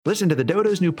Listen to the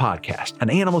Dodo's new podcast, An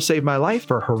Animal Saved My Life,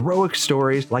 for heroic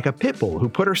stories like a pit bull who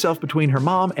put herself between her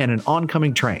mom and an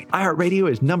oncoming train.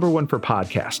 iHeartRadio is #1 for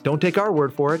podcasts. Don't take our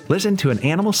word for it. Listen to An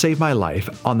Animal Saved My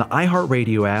Life on the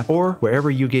iHeartRadio app or wherever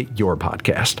you get your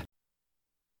podcast.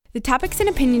 The topics and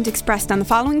opinions expressed on the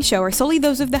following show are solely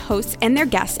those of the hosts and their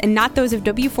guests and not those of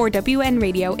W4WN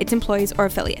Radio, its employees, or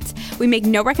affiliates. We make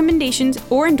no recommendations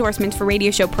or endorsements for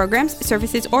radio show programs,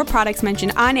 services, or products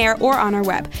mentioned on air or on our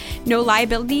web. No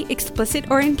liability, explicit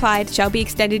or implied, shall be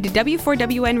extended to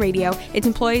W4WN Radio, its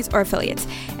employees, or affiliates.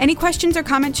 Any questions or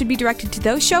comments should be directed to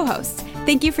those show hosts.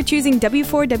 Thank you for choosing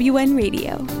W4WN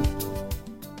Radio.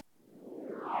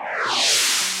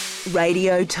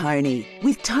 Radio Tony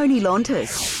with Tony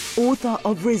Lontis, author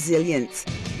of Resilience,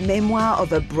 memoir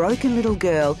of a broken little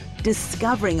girl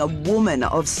discovering a woman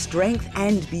of strength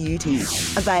and beauty.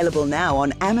 Available now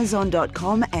on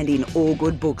Amazon.com and in all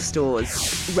good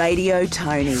bookstores. Radio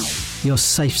Tony. Your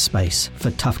safe space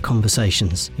for tough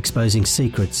conversations, exposing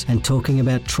secrets and talking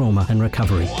about trauma and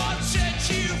recovery.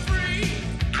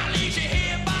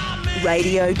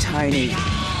 Radio Tony.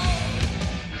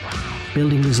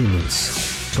 Building resilience.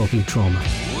 Talking trauma.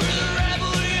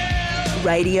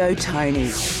 Radio Tony.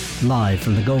 Live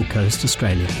from the Gold Coast,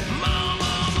 Australia.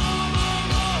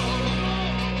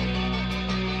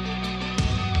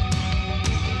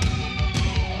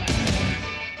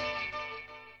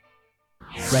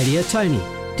 Radio Tony.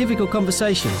 Difficult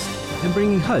conversations and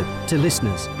bringing hope to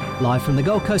listeners. Live from the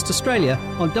Gold Coast, Australia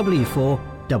on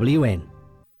W4WN.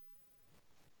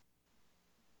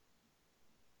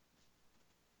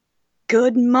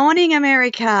 Good morning,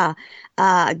 America.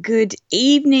 Good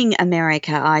evening,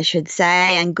 America, I should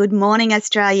say. And good morning,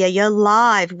 Australia. You're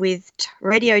live with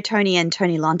Radio Tony and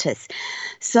Tony Lontis.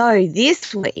 So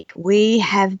this week we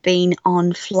have been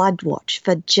on flood watch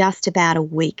for just about a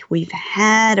week. We've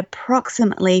had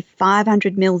approximately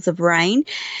 500 mils of rain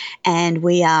and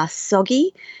we are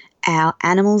soggy. Our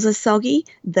animals are soggy.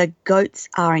 The goats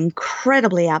are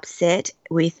incredibly upset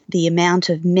with the amount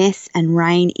of mess and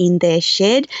rain in their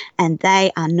shed, and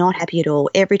they are not happy at all.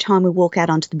 Every time we walk out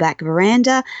onto the back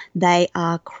veranda, they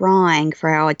are crying for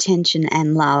our attention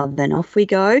and love, and off we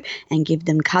go and give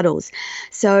them cuddles.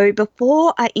 So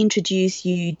before I introduce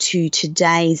you to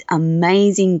today's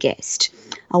amazing guest,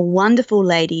 a wonderful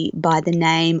lady by the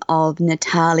name of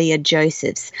Natalia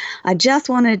Josephs, I just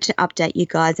wanted to update you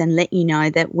guys and let you know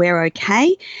that we're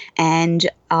okay, and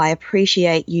I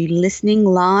appreciate you listening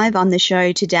live on the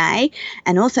show today,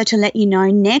 and also to let you know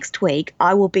next week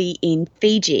I will be in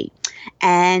Fiji,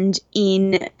 and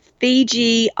in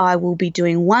Fiji I will be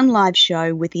doing one live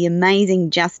show with the amazing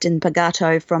Justin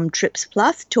Pagato from Trips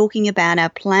Plus, talking about our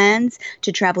plans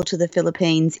to travel to the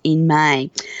Philippines in May.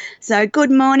 So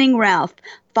good morning, Ralph.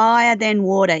 Fire then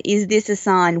water. Is this a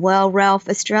sign? Well, Ralph,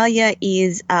 Australia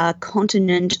is a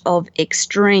continent of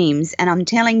extremes, and I'm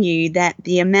telling you that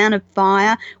the amount of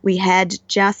fire we had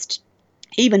just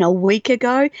even a week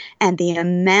ago and the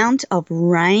amount of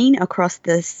rain across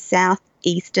the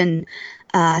southeastern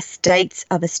states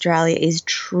of Australia is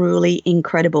truly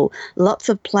incredible. Lots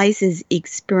of places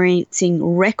experiencing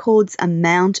records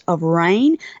amount of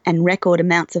rain and record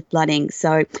amounts of flooding.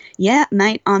 So, yeah,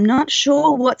 mate, I'm not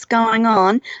sure what's going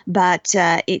on, but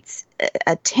it's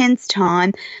a tense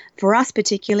time. For us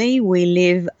particularly, we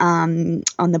live on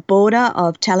the border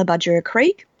of Tallabudgera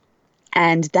Creek.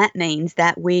 And that means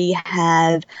that we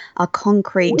have a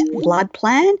concrete flood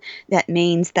plan. That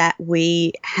means that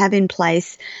we have in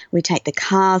place, we take the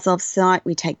cars off site,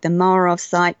 we take the mower off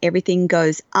site, everything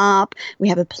goes up. We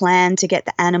have a plan to get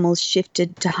the animals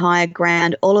shifted to higher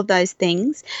ground, all of those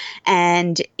things.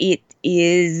 And it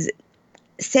is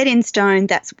set in stone.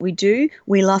 That's what we do.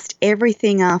 We lost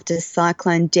everything after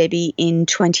Cyclone Debbie in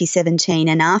 2017.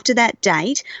 And after that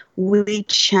date, we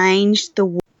changed the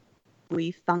way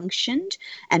we functioned,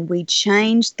 and we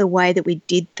changed the way that we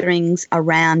did things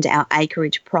around our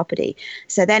acreage property.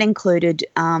 So that included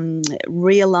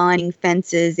realigning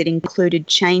fences. It included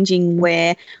changing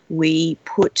where we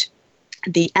put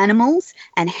the animals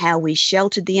and how we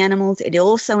sheltered the animals. It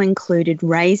also included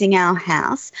raising our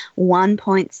house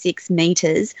 1.6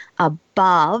 metres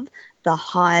above the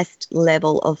highest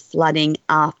level of flooding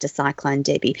after Cyclone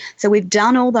Debbie. So we've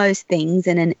done all those things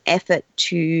in an effort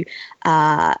to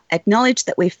acknowledge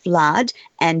that we flood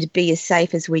and be as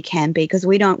safe as we can be, because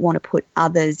we don't want to put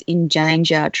others in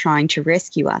danger trying to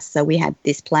rescue us. So we have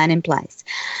this plan in place.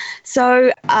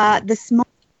 So this morning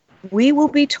we will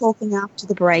be talking after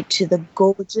the break to the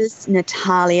gorgeous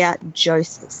Natalia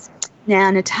Josephs.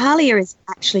 Now, Natalia has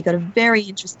actually got a very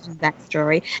interesting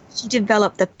backstory. She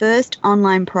developed the first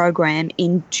online program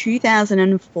in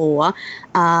 2004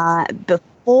 before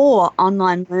before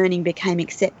online learning became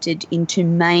accepted into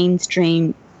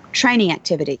mainstream training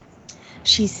activity.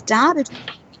 She started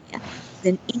as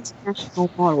an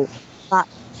international model, but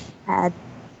had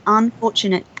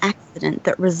unfortunate accident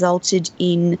that resulted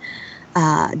in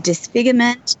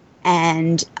disfigurement,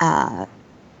 and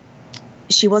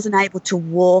she wasn't able to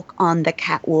walk on the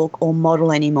catwalk or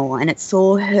model anymore. And it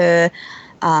saw her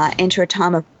enter a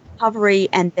time of recovery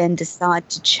and then decide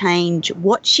to change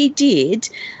what she did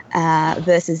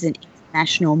versus an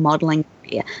international modelling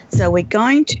career. So we're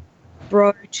going to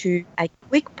go to a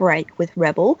quick break with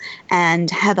Rebel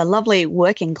and have a lovely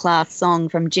working class song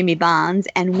from Jimmy Barnes.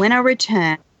 And when I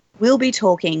return, we'll be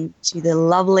talking to the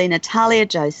lovely Natalia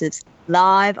Josephs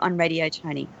live on Radio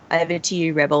Tony. Over to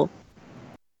you, Rebel.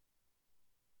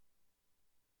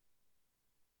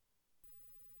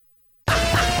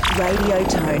 Radio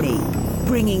Tony,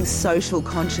 bringing social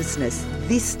consciousness,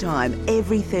 this time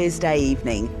every Thursday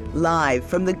evening, live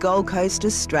from the Gold Coast,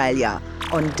 Australia,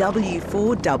 on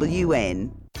W4WN.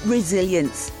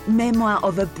 Resilience, memoir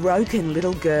of a broken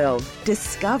little girl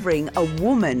discovering a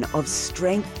woman of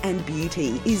strength and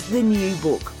beauty, is the new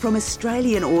book from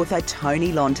Australian author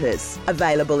Tony Lontis.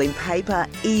 Available in paper,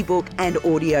 ebook and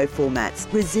audio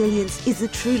formats, Resilience is a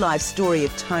true life story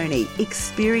of Tony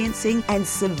experiencing and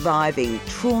surviving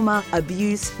trauma,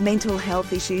 abuse, mental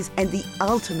health issues and the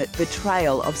ultimate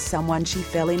betrayal of someone she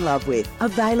fell in love with.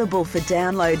 Available for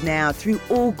download now through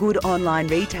all good online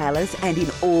retailers and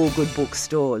in all good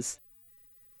bookstores.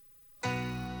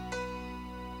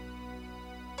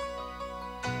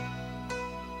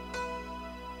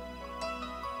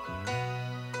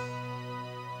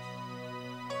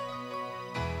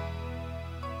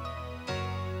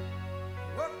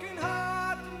 Working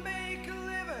hard to make a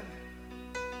living,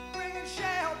 bringing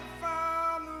shelter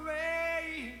from the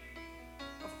rain.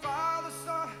 My father's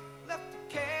son left to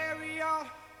carry on,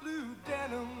 blue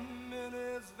denim in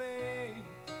his veins.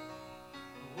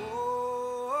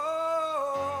 Oh,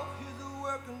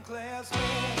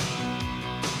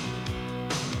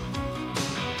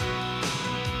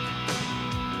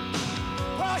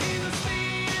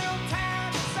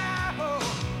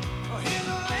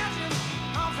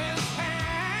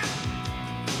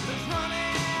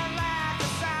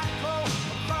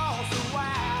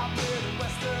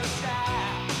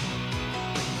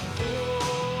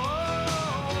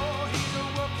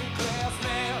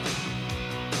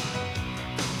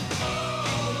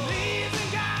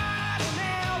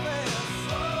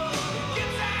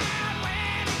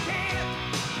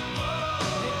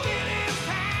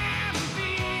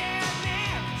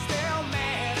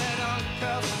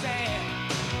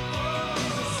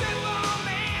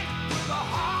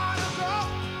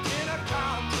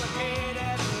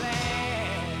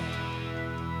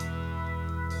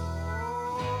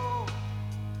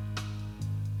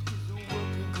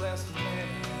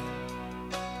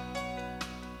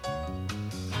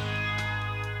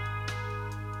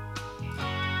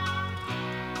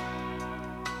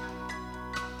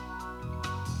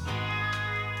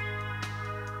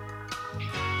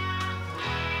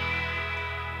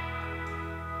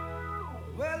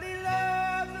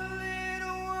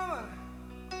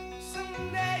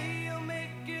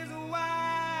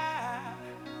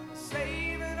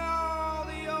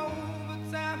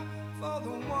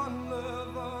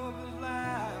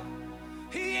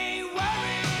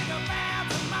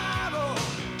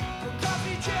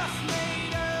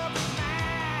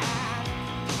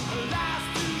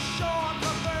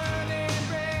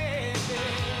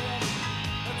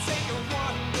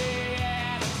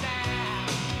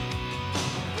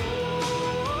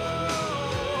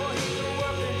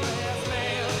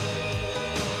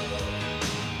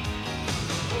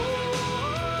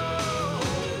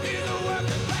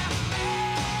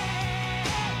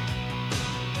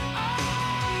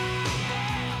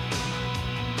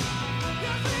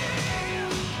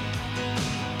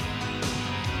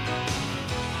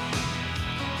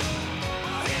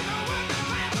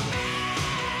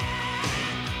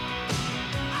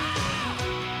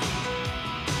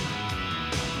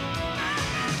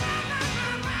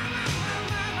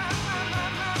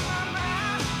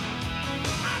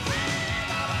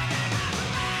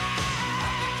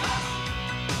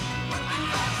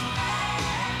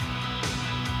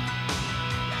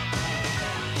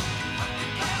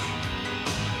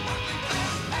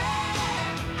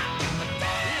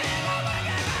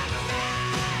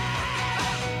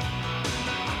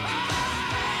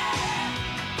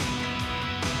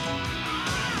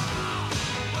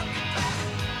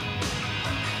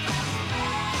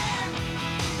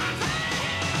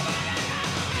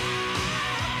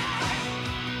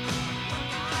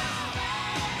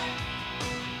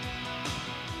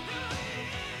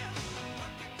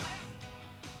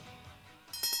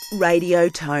 Radio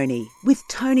Tony with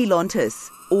Tony Lontis,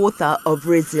 author of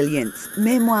Resilience,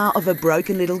 memoir of a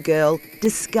broken little girl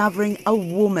discovering a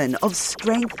woman of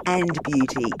strength and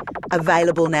beauty.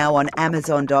 Available now on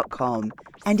Amazon.com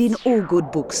and in all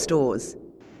good bookstores.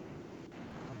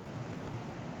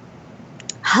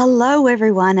 Hello,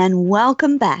 everyone, and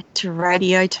welcome back to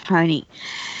Radio Tony.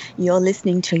 You're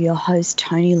listening to your host,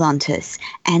 Tony Lontis,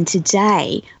 and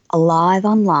today, live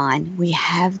online, we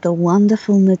have the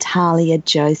wonderful Natalia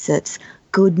Josephs.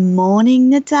 Good morning,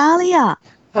 Natalia.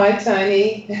 Hi,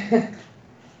 Tony.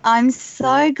 I'm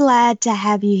so glad to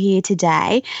have you here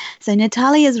today. So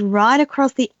Natalia's right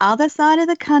across the other side of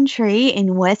the country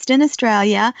in Western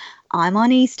Australia. I'm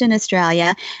on Eastern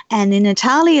Australia, and in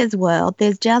Natalia's world,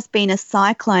 there's just been a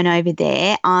cyclone over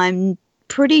there. I'm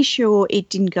pretty sure it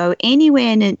didn't go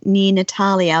anywhere near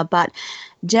Natalia, but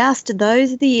just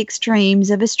those are the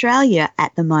extremes of Australia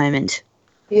at the moment.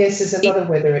 Yes, there's a lot of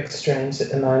weather extremes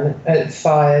at the moment,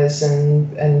 fires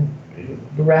and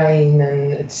rain,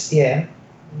 and it's,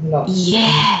 lots.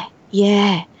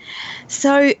 Yeah.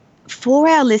 So for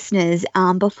our listeners,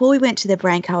 before we went to the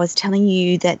break, I was telling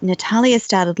you that Natalia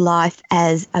started life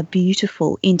as a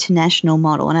beautiful international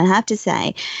model. And I have to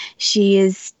say, she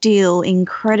is still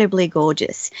incredibly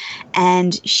gorgeous.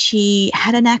 And she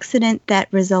had an accident that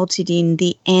resulted in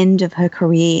the end of her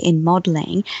career in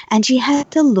modelling, and she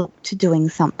had to look to doing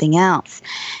something else.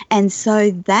 And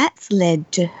so that's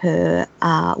led to her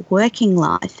working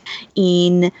life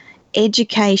in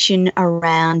education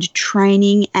around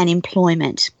training and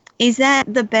employment. Is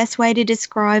that the best way to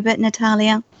describe it,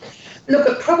 Natalia? Look,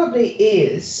 it probably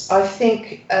is. I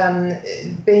think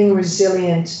being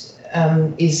resilient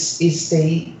is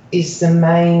the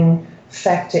main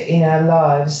factor in our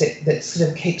lives that sort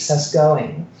of keeps us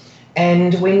going.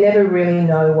 And we never really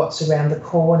know what's around the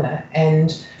corner.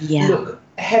 And look,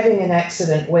 having an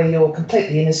accident where you're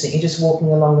completely innocent, you're just walking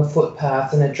along a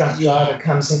footpath and a drunk driver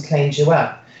comes and cleans you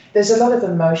up. There's a lot of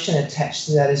emotion attached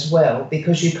to that as well,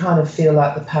 because you kind of feel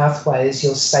like the pathway is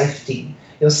your safety.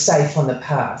 You're safe on the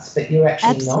path, but you're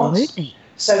actually not.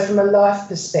 So from a life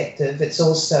perspective, it's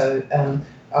also,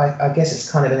 I guess it's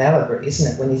kind of an allegory,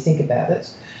 isn't it, when you think about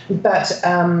it? But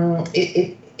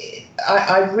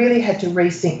I really had to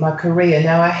rethink my career.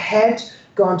 Now, I had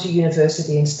gone to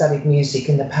university and studied music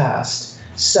in the past.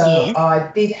 So I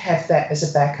did have that as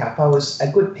a backup. I was a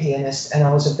good pianist and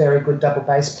I was a very good double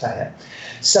bass player.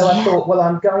 So I thought, well,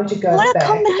 I'm going to go back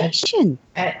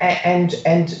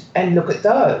and look at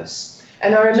those.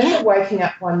 And I remember waking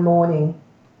up one morning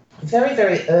very,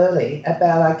 very early,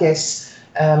 about, I guess,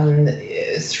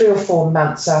 3 or 4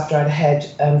 months after I'd had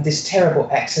this terrible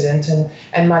accident,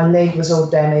 and my leg was all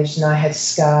damaged and I had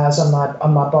scars on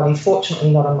my body,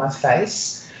 fortunately not on my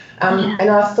face.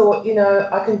 And I thought,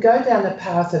 I can go down the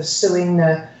path of suing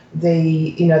the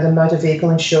motor vehicle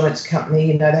insurance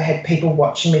company. They had people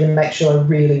watching me to make sure I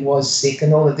really was sick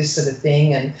and all of this sort of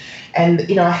thing.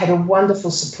 And I had a wonderful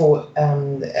support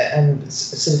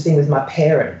sort of thing with my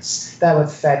parents. They were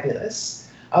fabulous.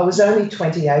 I was only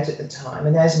 28 at the time,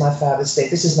 and as my father said,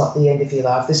 this is not the end of your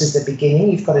life, this is the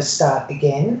beginning, you've got to start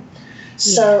again.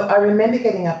 So I remember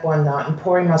getting up one night and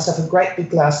pouring myself a great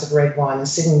big glass of red wine and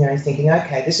sitting there and thinking,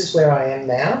 okay, this is where I am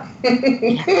now.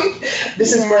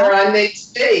 This is where I need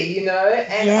to be, And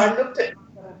I looked at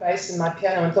my bass and my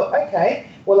piano and thought, okay,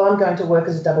 well, I'm going to work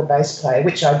as a double bass player,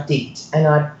 which I did. And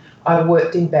I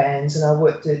worked in bands and I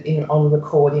worked on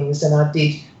recordings, and I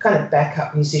did kind of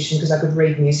backup musician because I could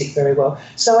read music very well.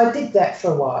 So I did that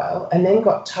for a while and then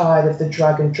got tired of the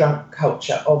drug and drunk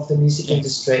culture of the music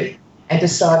industry, and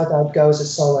decided I'd go as a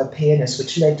solo pianist,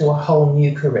 which led to a whole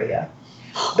new career.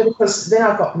 But because then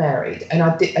I got married and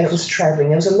it was travelling.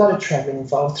 There was a lot of travelling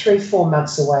involved, 3-4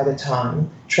 months away at a time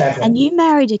travelling. And you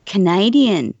married a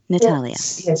Canadian, Natalia.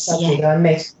 Yes, I did. I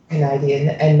met a Canadian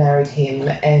and married him,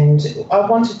 and I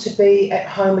wanted to be at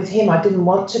home with him. I didn't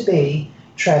want to be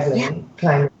travelling,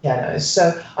 playing the piano.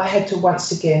 So I had to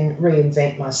once again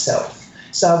reinvent myself.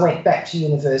 So I went back to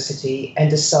university and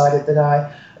decided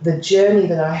that the journey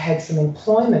that I had from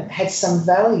employment had some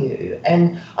value,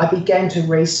 and I began to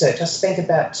research. I spent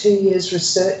about 2 years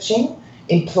researching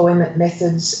employment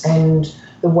methods and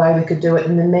the way we could do it.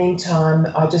 In the meantime,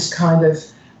 I just kind of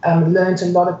learned a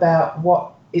lot about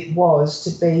what it was to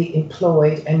be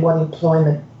employed and what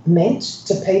employment meant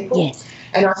to people. Yes.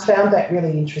 And I found that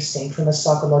really interesting from a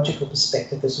psychological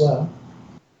perspective as well.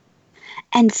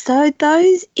 And so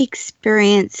those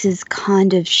experiences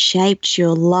kind of shaped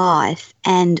your life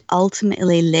and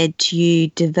ultimately led to you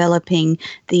developing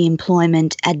the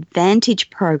Employment Advantage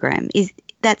program.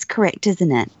 That's correct,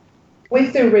 isn't it?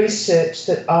 With the research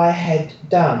that I had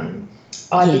done,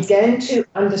 I began to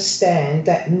understand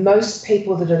that most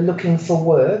people that are looking for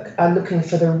work are looking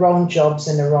for the wrong jobs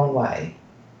in the wrong way.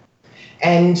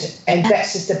 And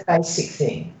that's just a basic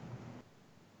thing.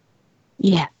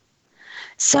 Yeah.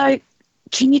 So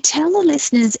can you tell the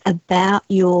listeners about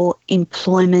your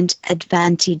Employment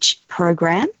Advantage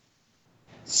program?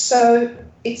 So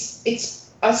I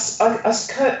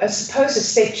suppose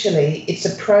essentially it's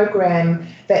a program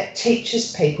that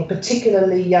teaches people,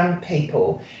 particularly young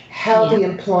people, how the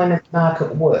employment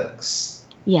market works.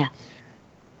 Yeah.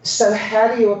 So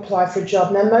how do you apply for a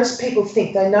job? Now, most people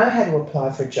think they know how to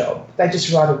apply for a job. They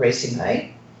just write a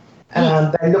resume.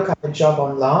 They look up a job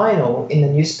online or in the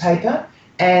newspaper,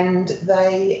 and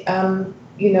they,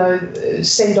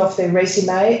 send off their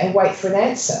resume and wait for an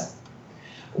answer.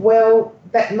 Well,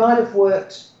 that might have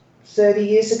worked 30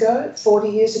 years ago, 40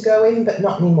 years ago even, but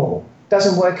not anymore.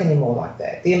 Doesn't work anymore like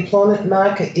that. The employment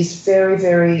market is very,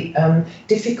 very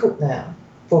difficult now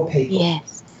for people.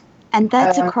 Yes. And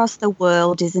that's across the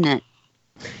world, isn't it?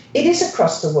 It is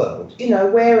across the world,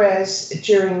 whereas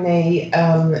during the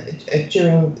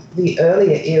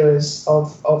earlier eras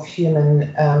of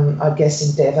human,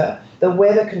 endeavour, the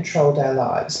weather controlled our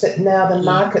lives, but now the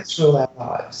markets rule our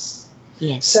lives.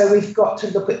 Yes. So we've got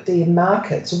to look at the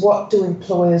markets. What do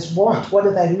employers want? What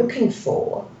are they looking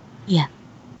for? Yeah.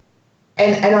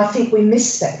 And I think we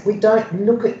miss that. We don't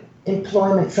look at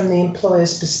employment from the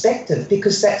employer's perspective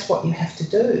because that's what you have to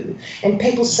do. And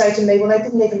people say to me, well, they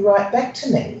didn't even write back to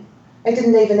me. They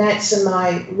didn't even answer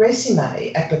my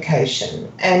resume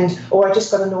application, or I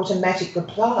just got an automatic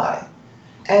reply.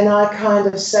 And I kind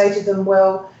of say to them,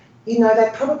 well, they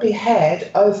probably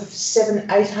had over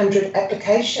 700-800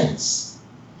 applications.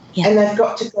 Yeah. And they've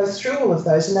got to go through all of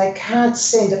those, and they can't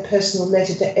send a personal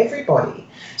letter to everybody.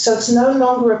 So it's no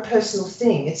longer a personal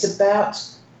thing. It's about,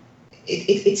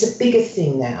 it's a bigger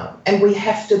thing now, and we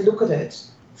have to look at it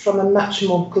from a much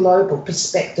more global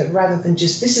perspective rather than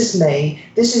just, this is me,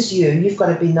 this is you, you've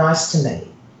got to be nice to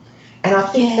me. And I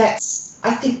think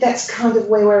that's kind of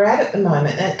where we're at the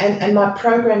moment. And my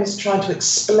program is trying to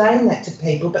explain that to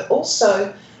people, but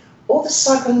also all the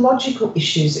psychological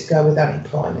issues that go with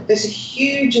unemployment. There's a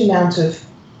huge amount of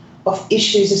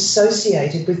issues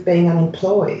associated with being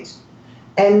unemployed.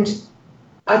 And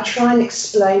I try and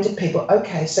explain to people,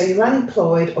 okay, so you're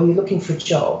unemployed or you're looking for a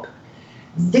job.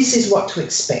 This is what to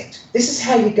expect. This is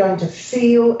how you're going to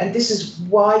feel, and this is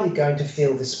why you're going to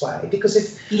feel this way. Because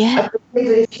if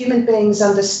human beings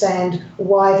understand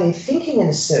why they're thinking in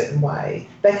a certain way,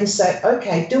 they can say,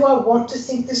 okay, do I want to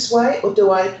think this way or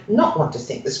do I not want to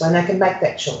think this way? And they can make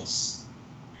that choice.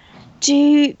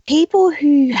 Do people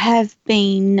who have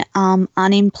been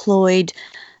unemployed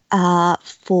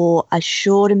for a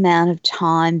short amount of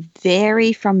time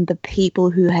vary from the people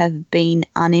who have been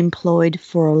unemployed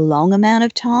for a long amount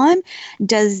of time?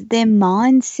 Does their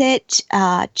mindset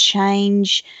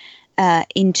change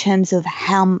in terms of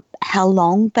how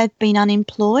long they've been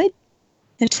unemployed,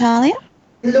 Natalia?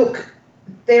 Look,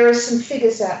 there are some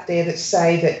figures out there that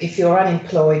say that if you're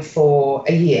unemployed for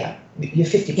a year, you're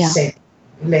 50%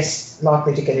 less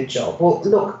likely to get a job. Well,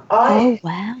 look, I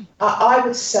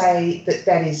would say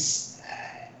that is,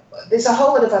 there's a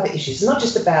whole lot of other issues, not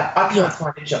just about I can't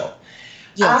find a job.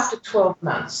 Yes. After 12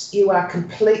 months, you are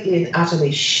completely and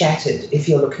utterly shattered if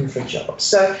you're looking for a job.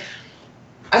 So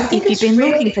I think if you've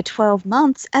been looking for 12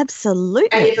 months,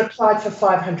 absolutely. And you've applied for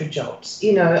 500 jobs.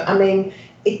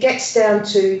 It gets down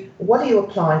to what are you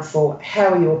applying for,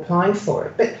 how are you applying for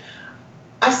it. But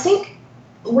I think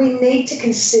we need to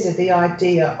consider the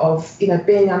idea of,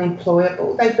 being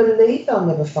unemployable. They believe they'll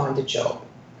never find a job.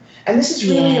 And this is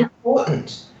really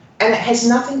important. And it has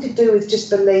nothing to do with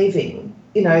just believing,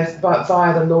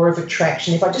 via the law of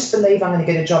attraction. If I just believe I'm going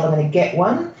to get a job, I'm going to get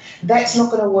one, that's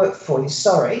not going to work for you.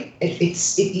 Sorry.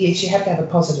 Yes, you have to have a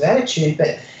positive attitude,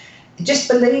 but just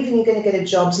believing you're going to get a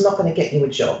job is not going to get you a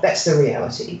job. That's the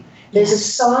reality. There's a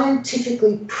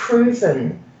scientifically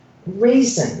proven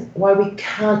reason why we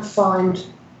can't find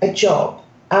a job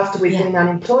after we've been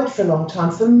unemployed for a long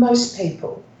time for most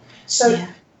people. So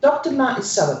Dr. Martin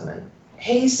Seligman,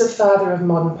 he's the father of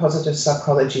modern positive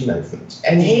psychology movement,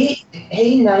 and he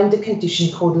named a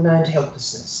condition called learned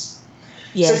helplessness.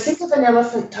 Yes. So think of an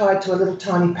elephant tied to a little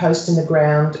tiny post in the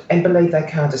ground and believe they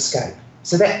can't escape.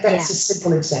 So that's a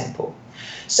simple example.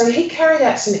 So he carried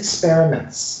out some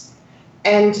experiments,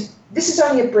 and this is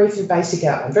only a brief and basic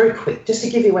outline, very quick, just to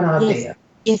give you an idea.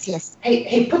 Yes.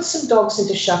 He put some dogs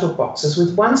into shuttle boxes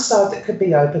with one side that could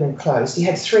be open and closed. He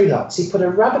had 3 lots. He put a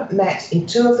rubber mat in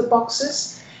 2 of the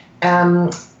boxes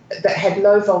that had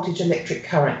low voltage electric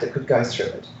current that could go through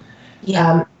it.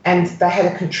 Yeah. And they had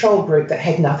a control group that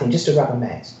had nothing, just a rubber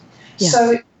mat. Yeah.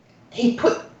 So he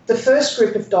put the first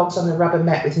group of dogs on a rubber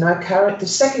mat with no current. The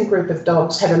second group of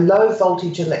dogs had a low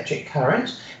voltage electric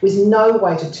current with no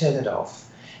way to turn it off.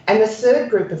 And the third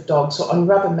group of dogs were on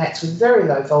rubber mats with very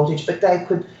low voltage, but they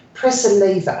could press a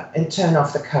lever and turn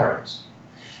off the current.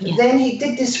 Yeah. Then he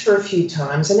did this for a few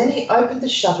times, and then he opened the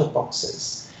shuttle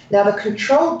boxes. Now, the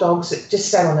control dogs that just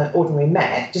sat on an ordinary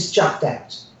mat just jumped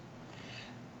out,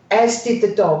 as did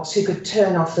the dogs who could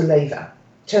turn off the lever,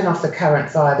 turn off the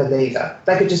current via the lever.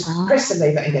 They could just press the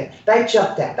lever and get. They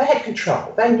jumped out. They had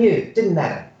control. They knew. It didn't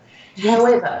matter. Yes.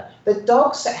 However, the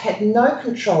dogs that had no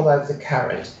control over the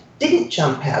current didn't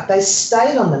jump out. They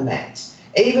stayed on the mat,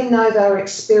 even though they were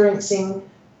experiencing,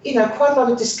 quite a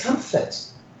lot of discomfort.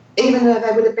 Even though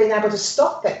they would have been able to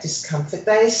stop that discomfort,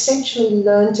 they essentially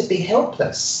learned to be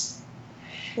helpless.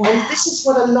 Wow. And this is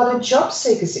what a lot of job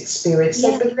seekers experience.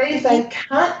 Yeah. They believe they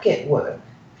can't get work.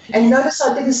 And notice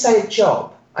I didn't say a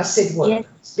job. I said work. Yes.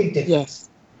 It's a big difference. Yes.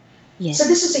 Yes. So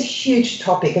this is a huge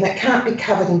topic, and it can't be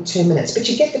covered in 2 minutes, but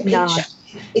you get the picture. No.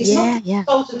 It's not the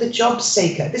fault of the job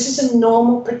seeker. This is a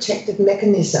normal protective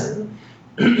mechanism.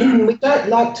 We don't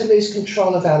like to lose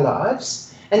control of our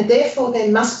lives, and therefore there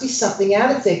must be something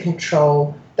out of their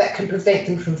control that can prevent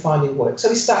them from finding work. So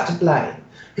we start to blame.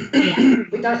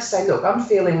 We don't say, look, I'm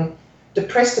feeling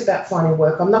depressed about finding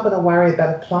work. I'm not going to worry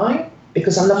about applying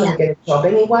because I'm not going to get a job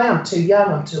anyway. I'm too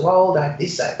young, I'm too old, I have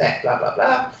this, I have that, blah, blah,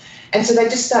 blah. And so they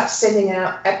just start sending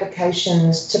out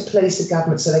applications to please the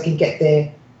government so they can get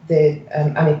their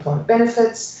unemployment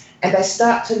benefits, and they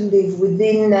start to live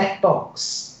within that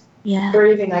box,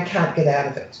 believing they can't get out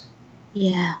of it.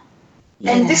 Yeah.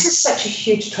 And this is such a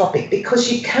huge topic because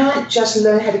you can't just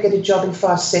learn how to get a job in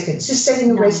 5 seconds. Just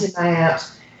sending a resume out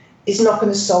is not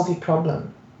going to solve your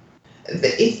problem.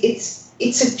 It's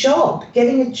a job.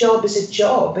 Getting a job is a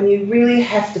job, and you really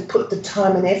have to put the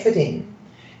time and effort in.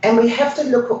 And we have to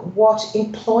look at what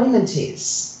employment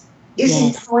is. Is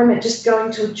employment just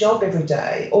going to a job every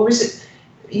day, or is it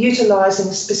utilising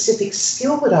a specific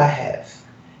skill that I have?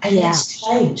 And that's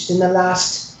changed in the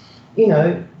last,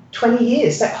 20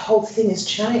 years. That whole thing has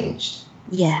changed.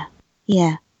 Yeah,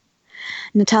 yeah.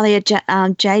 Natalia,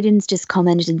 Jaden's just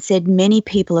commented and said many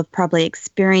people have probably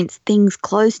experienced things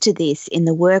close to this in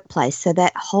the workplace. So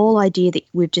that whole idea that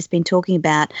we've just been talking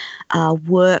about,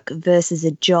 work versus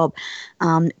a job,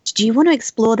 do you want to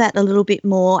explore that a little bit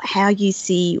more, how you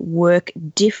see work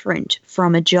different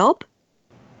from a job?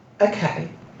 Okay.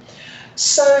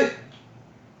 So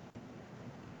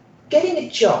getting a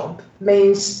job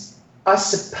means, I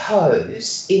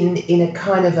suppose, in a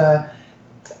kind of a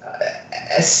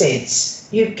sense,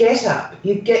 you get up,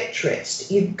 you get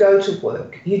dressed, you go to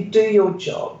work, you do your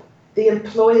job. The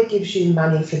employer gives you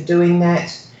money for doing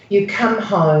that. You come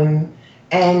home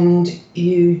and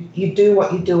you do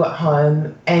what you do at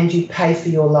home, and you pay for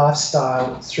your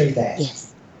lifestyle through that.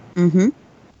 Yes. Mm-hmm.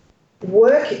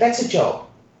 Work, that's a job.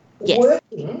 Yes.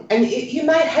 Working, and you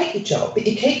may hate your job, but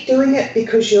you keep doing it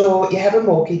because you have a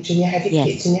mortgage and you have your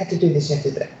kids and you have to do this, you have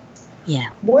to do that. Yeah.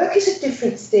 Work is a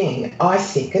different thing, I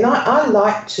think, and I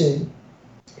like to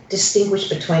distinguish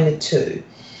between the two.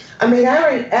 I mean, our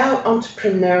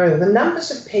entrepreneurial, the numbers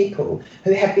of people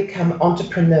who have become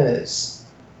entrepreneurs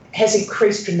has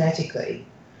increased dramatically.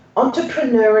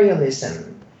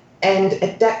 Entrepreneurialism and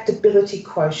adaptability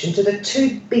quotient are the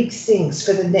two big things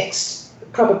for the next,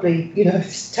 probably,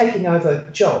 taking over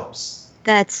jobs.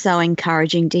 That's so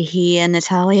encouraging to hear,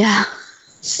 Natalia.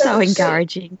 So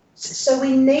encouraging. So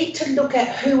we need to look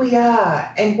at who we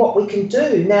are and what we can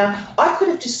do. Now, I could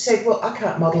have just said, well, I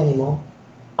can't model anymore.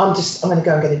 I'm going to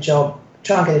go and get a job,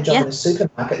 try and get a job in a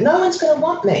supermarket. No one's going to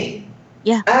want me.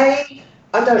 Yeah.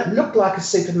 I don't look like a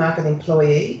supermarket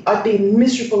employee. I'd be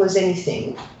miserable as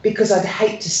anything because I'd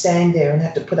hate to stand there and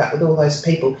have to put up with all those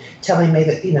people telling me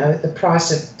that, the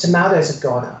price of tomatoes have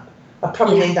gone up. I'd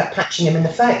probably end up punching them in the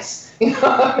face. You know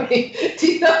what I mean?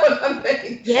 Do you know what I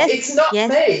mean? Yes. It's not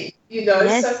me,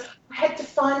 Yes. So I had to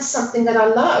find something that I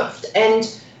loved. And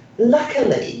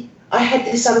luckily, I had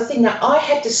this other thing. Now, I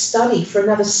had to study for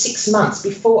another 6 months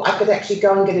before I could actually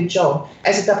go and get a job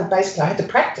as a double bass player. I had to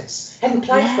practice. I hadn't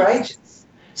played for ages.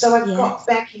 So I got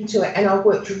back into it and I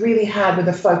worked really hard with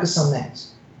a focus on that.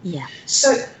 Yeah.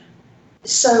 So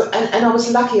I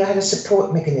was lucky I had a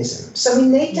support mechanism. So we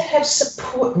need to have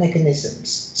support mechanisms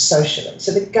socially.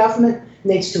 So the government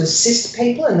needs to assist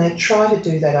people, and they try to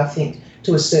do that, I think,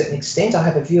 to a certain extent. I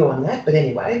have a view on that, but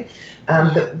anyway,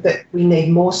 that we need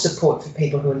more support for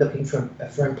people who are looking for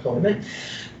employment.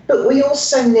 But we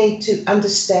also need to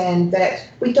understand that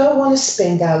we don't want to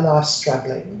spend our life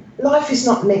struggling. Life is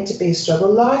not meant to be a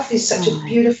struggle. Life is such a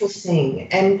beautiful thing.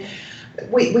 And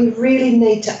we really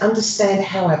need to understand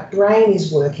how our brain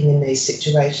is working in these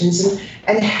situations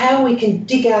and how we can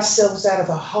dig ourselves out of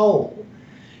a hole,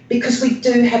 because we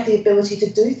do have the ability to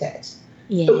do that.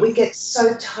 Yes. But we get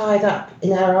so tied up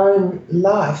in our own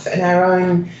life and our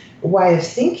own way of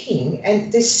thinking,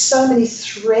 and there's so many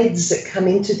threads that come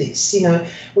into this. You know,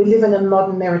 we live in a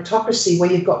modern meritocracy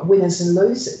where you've got winners and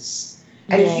losers.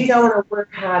 And if you don't want to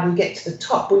work hard and get to the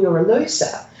top, well, you're a loser.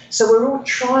 So we're all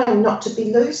trying not to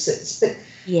be losers. But,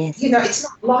 you know, it's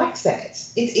not like that.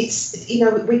 It's, you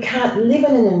know, we can't live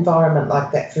in an environment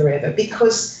like that forever,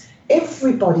 because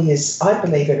everybody is, I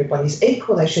believe everybody's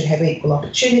equal. They should have equal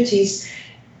opportunities.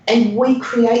 And we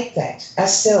create that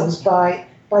ourselves by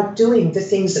doing the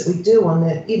things that we do on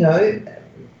the, you know,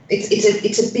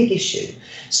 it's a big issue.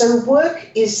 So work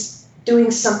is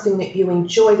doing something that you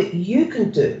enjoy, that you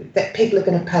can do, that people are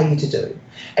going to pay you to do.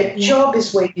 A job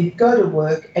is where you go to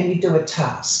work and you do a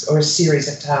task or a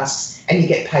series of tasks and you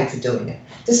get paid for doing it.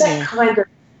 Does that kind of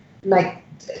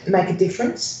make a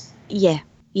difference? Yeah.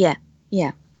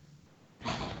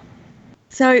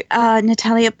 So,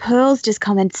 Natalia, Pearl's just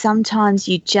commented, sometimes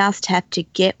you just have to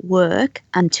get work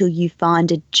until you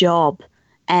find a job.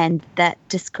 And that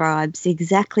describes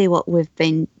exactly what we've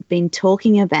been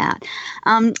talking about.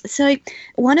 So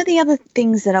one of the other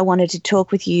things that I wanted to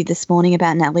talk with you this morning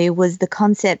about, Natalia, was the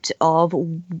concept of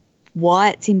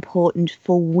why it's important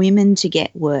for women to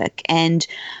get work and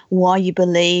why you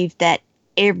believe that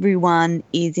everyone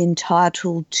is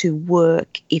entitled to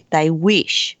work if they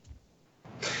wish.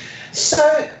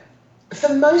 So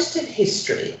for most of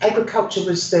history, agriculture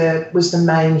was the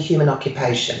main human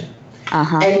occupation.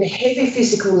 And heavy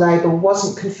physical labour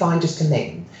wasn't confined just to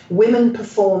men. Women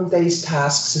performed these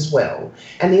tasks as well.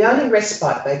 And the only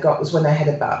respite they got was when they had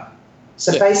a bub.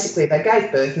 So basically they gave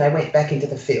birth and they went back into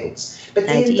the fields. But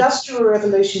the Industrial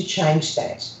Revolution changed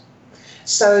that.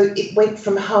 So it went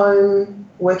from home,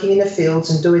 working in the fields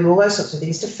and doing all those sorts of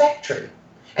things, to factory.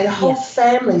 And whole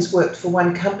families worked for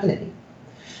one company.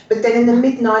 But then in the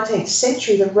mid-19th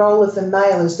century, the role of the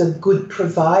male as the good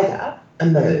provider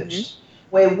emerged,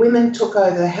 where women took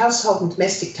over the household and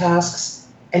domestic tasks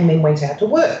and men went out to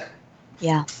work.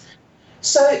 Yeah.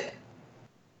 So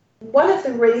one of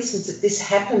the reasons that this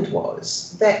happened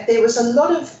was that there was a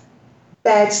lot of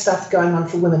bad stuff going on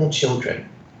for women and children.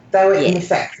 They were in the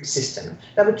factory system.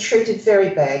 They were treated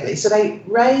very badly. So they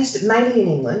raised, mainly in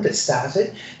England it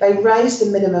started, they raised the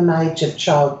minimum age of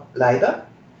child labour,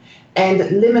 and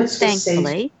limits were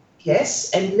set.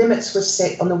 Yes, and limits were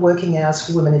set on the working hours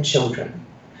for women and children.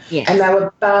 Yes. And they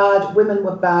were barred, women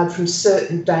were barred from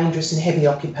certain dangerous and heavy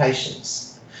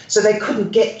occupations. So they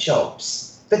couldn't get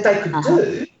jobs that they could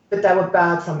do, but they were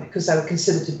barred from it because they were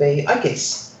considered to be, I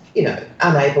guess, you know,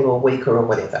 unable or weaker or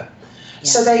whatever.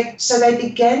 Yeah. So they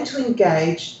began to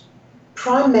engage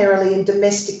primarily in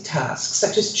domestic tasks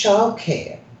such as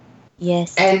childcare.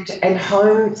 Yes. And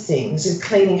home things and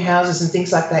cleaning houses and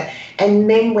things like that. And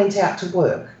men went out to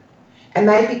work and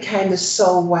they became the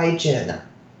sole wage earner.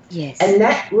 Yes. And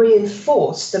that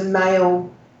reinforced the male's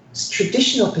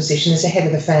traditional position as the head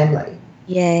of the family.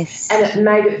 Yes. And it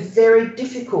made it very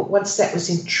difficult, once that was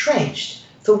entrenched,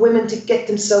 for women to get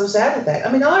themselves out of that.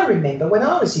 I mean, I remember when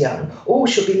I was young,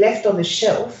 she'll be left on the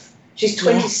shelf. She's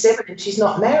 27 and she's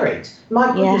not married.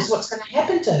 My goodness, what's going to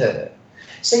happen to her?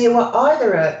 So you were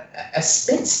either a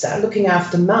spinster looking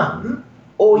after mum,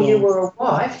 or you were a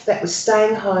wife that was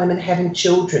staying home and having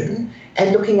children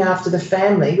and looking after the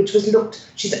family, which was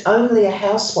she's only a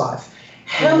housewife.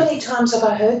 How many times have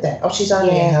I heard that? Oh, she's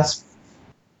only a housewife.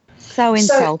 So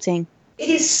insulting. So it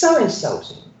is so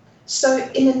insulting. So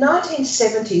in the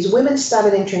 1970s, women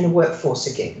started entering the workforce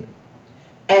again.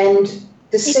 And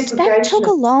the segregation... That took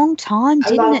a long time,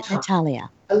 didn't it, Natalia?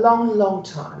 A long, long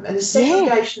time. And the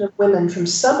segregation of women from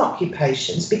some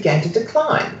occupations began to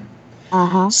decline.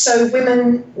 So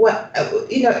women were,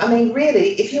 you know, I mean,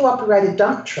 really, if you operate a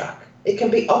dump truck, it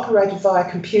can be operated via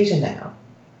computer now.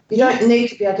 You don't need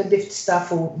to be able to lift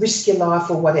stuff or risk your life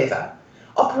or whatever.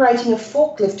 Operating a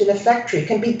forklift in a factory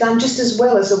can be done just as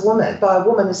well as by a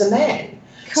woman as a man.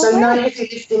 Correct. So no heavy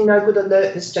lifting, no good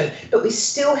alertness, but we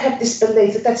still have this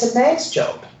belief that that's a man's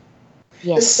job.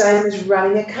 Yes. The same as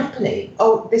running a company.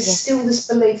 There's still this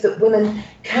belief that women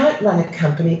can't run a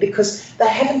company because they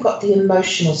haven't got the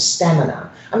emotional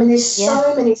stamina. I mean, there's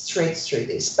so many threads through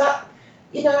this, but,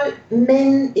 you know,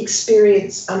 men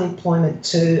experience unemployment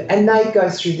too, and they go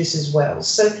through this as well.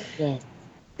 So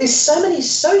there's so many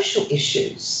social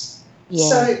issues.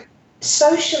 So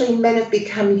socially, men have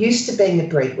become used to being the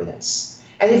breadwinners.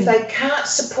 And if they can't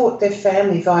support their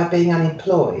family via being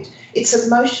unemployed, it's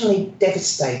emotionally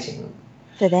devastating.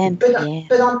 For them,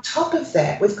 But on top of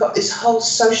that, we've got this whole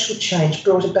social change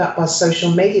brought about by social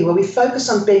media where we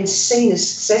focus on being seen as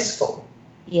successful.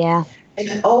 Yeah.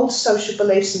 And old social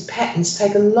beliefs and patterns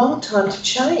take a long time to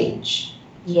change.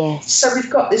 Yes. So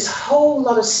we've got this whole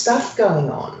lot of stuff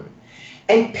going on,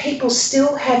 and people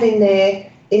still have in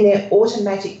their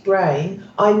automatic brain,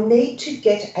 I need to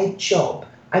get a job.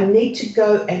 I need to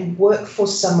go and work for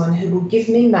someone who will give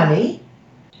me money,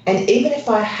 and even if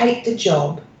I hate the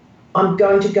job, I'm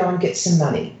going to go and get some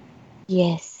money.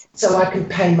 Yes. So I can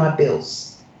pay my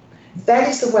bills. That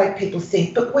is the way people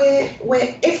think, but where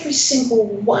every single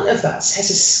one of us has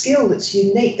a skill that's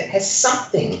unique, that has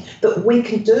something that we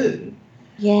can do.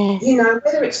 Yes. You know,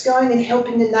 whether it's going and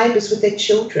helping the neighbours with their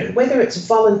children, whether it's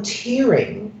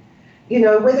volunteering, you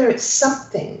know, whether it's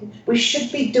something, we should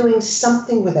be doing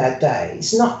something with our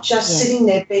days, not just sitting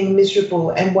there being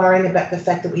miserable and worrying about the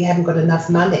fact that we haven't got enough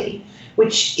money,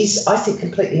 which is, I think,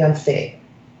 completely unfair.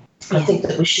 Yeah. I think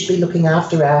that we should be looking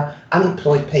after our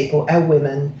unemployed people, our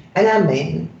women and our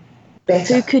men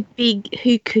better. Who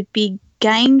could be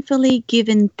gainfully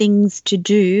given things to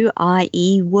do,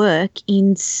 i.e. work,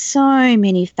 in so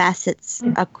many facets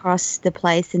across the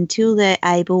place until they're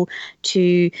able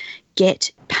to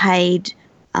get paid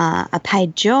a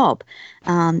paid job.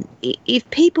 If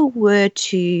people were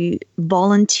to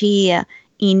volunteer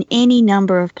in any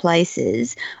number of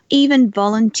places, even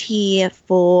volunteer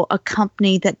for a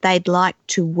company that they'd like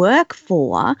to work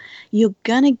for, you're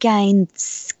going to gain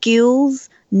skills,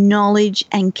 knowledge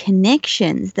and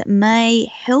connections that may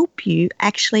help you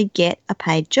actually get a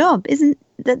paid job, isn't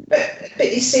that?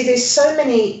 But you see, there's so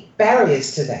many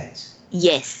barriers to that.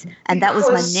 Yes, and that was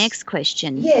my next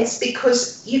question. Yes,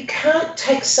 because you can't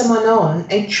take someone on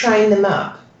and train them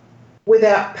up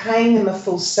without paying them a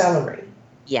full salary.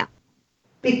 Yeah.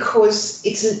 Because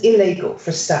it's illegal,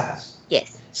 for a start.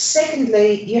 Yes.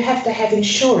 Secondly, you have to have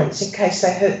insurance in case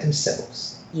they hurt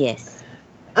themselves. Yes.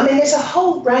 I mean, there's a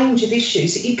whole range of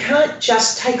issues that you can't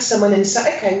just take someone and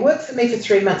say, okay, work for me for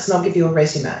 3 months and I'll give you a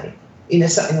resume, you know,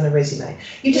 something on a resume.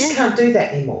 You just can't do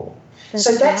that anymore.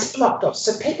 That's blocked off.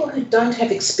 So people who don't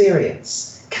have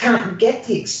experience can't get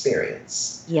the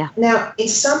experience. Yeah. Now, in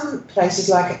some places,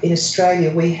 like in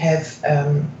Australia, we have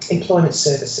employment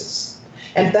services.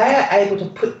 And they are able to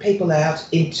put people out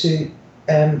into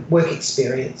work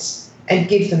experience and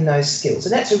give them those skills.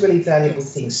 And that's a really valuable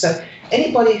thing. So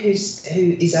anybody who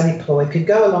is unemployed could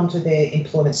go along to their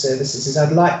employment services and say,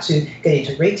 I'd like to get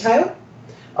into retail.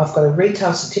 I've got a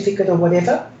retail certificate or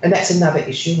whatever. And that's another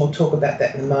issue. We'll talk about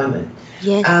that in a moment.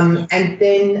 Yes, And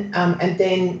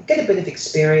then get a bit of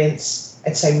experience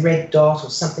at, say, Red Dot or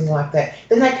something like that.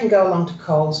 Then they can go along to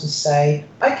Coles and say,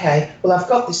 okay, well, I've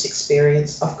got this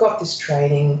experience, I've got this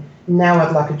training, now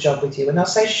I'd like a job with you. And they'll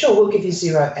say, sure, we'll give you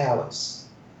 0 hours.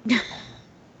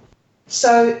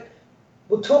 So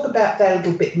we'll talk about that a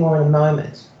little bit more in a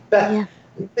moment. But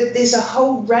there's a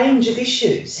whole range of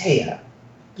issues here.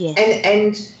 Yes.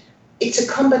 And it's a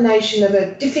combination of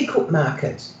a difficult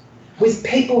market with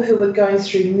people who are going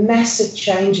through massive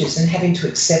changes and having to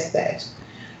accept that.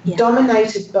 Yeah.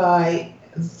 Dominated by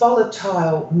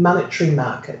volatile monetary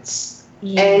markets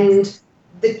and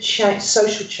the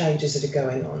social changes that are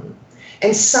going on.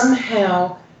 And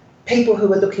somehow people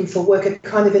who are looking for work are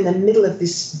kind of in the middle of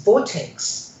this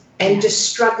vortex and just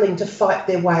struggling to fight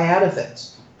their way out of it.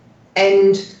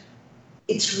 And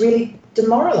it's really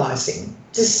demoralising.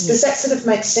 Does that sort of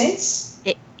make sense?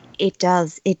 It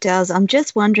does. It does. I'm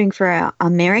just wondering for our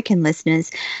American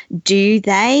listeners, do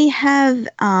they have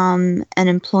an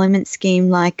employment scheme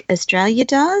like Australia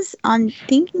does? I'm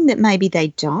thinking that maybe they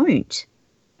don't.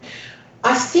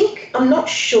 I'm not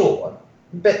sure,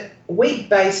 but we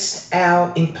based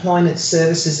our employment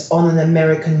services on an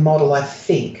American model, I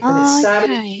think. But it started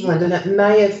in England, and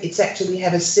it's actually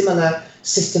have a similar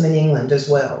system in England as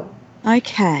well.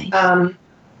 Okay.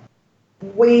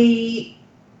 We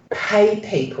pay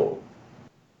people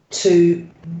to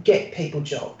get people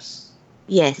jobs.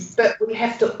 Yes. But we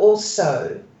have to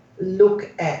also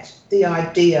look at the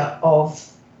idea of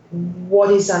what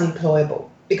is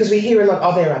unemployable, because we hear a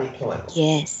lot, they're unemployable.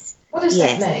 Yes. What does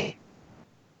that mean?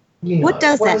 You know, what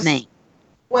does that mean?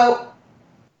 Well,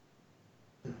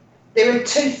 there are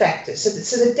 2 factors.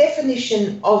 So the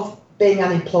definition of being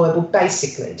unemployable,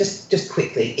 basically, just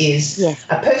quickly, is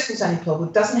a person who's unemployable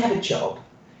doesn't have a job,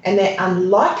 and they're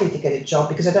unlikely to get a job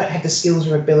because they don't have the skills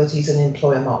or abilities an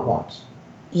employer might want.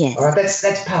 Yes. All right,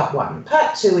 that's part 1.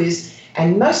 Part 2 is,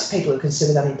 and most people who are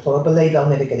considered unemployed believe they'll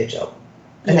never get a job.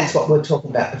 And that's what we were talking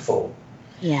about before.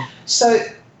 Yeah. So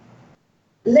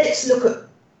let's look at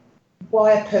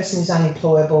why a person is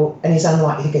unemployable and is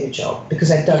unlikely to get a job, because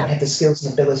they don't have the skills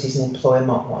and abilities an employer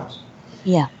might want.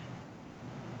 Yeah.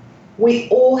 We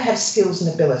all have skills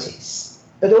and abilities,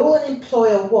 but all an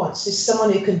employer wants is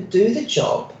someone who can do the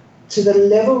job to the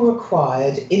level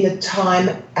required in the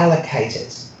time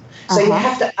allocated. So you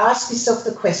have to ask yourself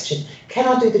the question, can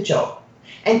I do the job?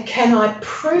 And can I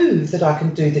prove that I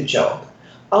can do the job,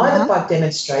 either by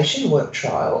demonstration, work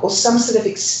trial, or some sort of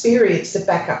experience to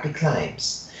back up your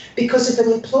claims? Because if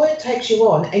an employer takes you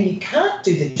on and you can't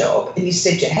do the job, and you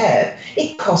said you have,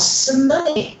 it costs some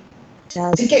money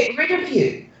to get rid of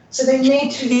you. So they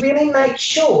need to really make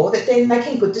sure that they're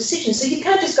making good decisions. So you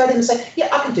can't just go to them and say, yeah,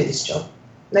 I can do this job.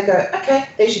 And they go, okay,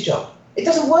 there's your job. It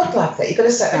doesn't work like that. You've got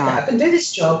to say, okay, I can do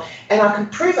this job and I can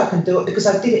prove I can do it because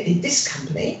I did it in this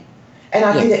company and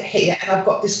I did it here and I've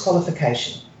got this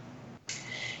qualification.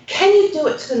 Can you do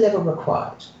it to the level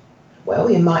required?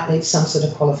 Well, you might need some sort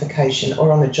of qualification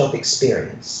or on-the-job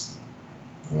experience.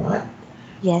 All right?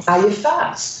 Yes. Are you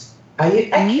fast? Are you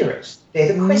accurate?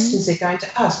 They're the questions they're going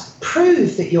to ask.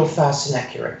 Prove that you're fast and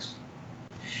accurate.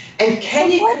 And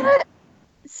can you...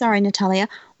 Sorry, Natalia.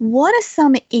 What are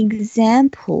some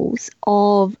examples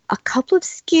of a couple of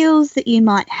skills that you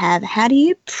might have? How do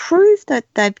you prove that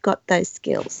they've got those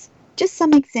skills? Just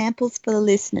some examples for the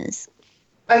listeners.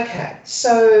 Okay.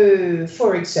 So,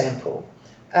 for example,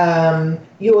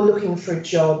 you're looking for a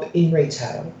job in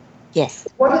retail. Yes.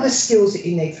 What are the skills that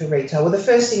you need for retail? Well, the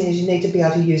first thing is you need to be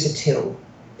able to use a till.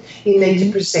 You need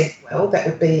to present well. That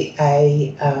would be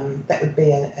an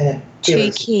ability.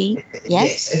 Two key.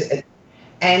 Yes.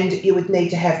 And you would need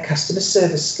to have customer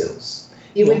service skills.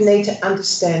 You would need to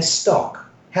understand stock,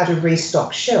 how to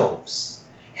restock shelves,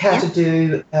 how to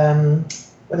do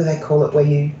what do they call it, where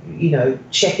you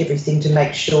check everything to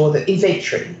make sure that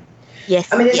inventory.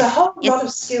 Yes. I mean, there's a whole lot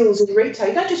of skills in retail.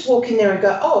 You don't just walk in there and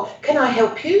go, oh, can I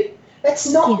help you?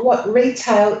 That's not what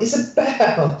retail is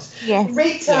about. Yes.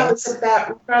 Retail is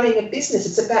about running a business.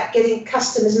 It's about getting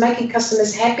customers, making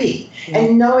customers happy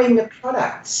and knowing the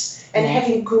products and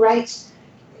having great,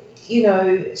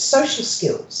 social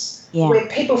skills where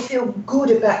people feel good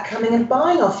about coming and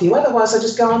buying off you. Otherwise, they'll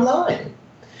just go online.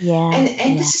 Yeah.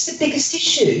 And this is the biggest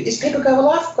issue, is people go, well,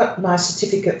 I've got my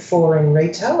certificate for in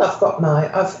retail. I've got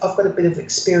a bit of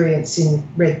experience in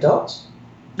Red Dot,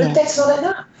 but that's not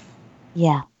enough.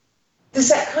 Yeah. Does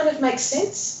that kind of make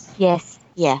sense? Yes.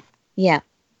 Yeah. Yeah.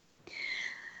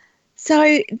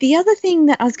 So the other thing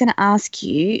that I was going to ask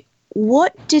you,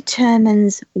 what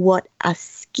determines what a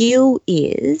skill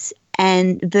is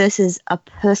and versus a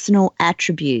personal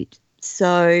attribute?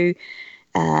 So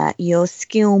your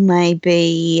skill may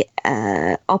be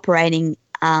operating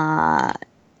a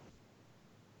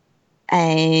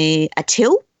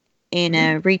till in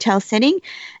a retail setting,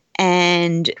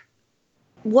 and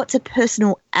what's a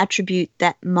personal attribute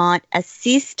that might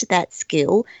assist that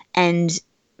skill and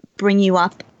bring you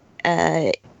up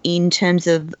in terms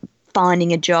of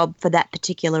finding a job for that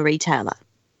particular retailer?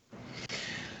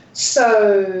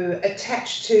 So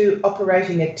attached to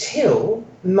operating a till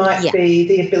might be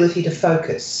the ability to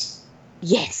focus.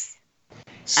 Yes.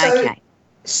 So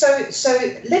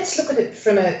let's look at it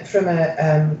from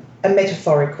a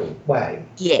metaphorical way.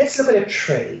 Yes. Let's look at a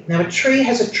tree. Now, a tree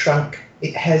has a trunk.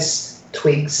 It has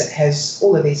twigs. It has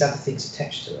all of these other things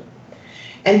attached to it.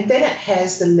 And then it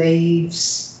has the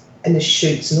leaves and the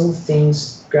shoots and all the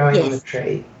things growing on the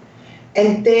tree.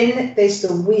 And then there's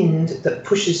the wind that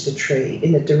pushes the tree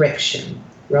in a direction,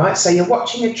 right? So you're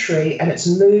watching a tree and it's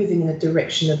moving in the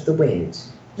direction of the wind.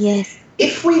 Yes.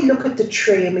 If we look at the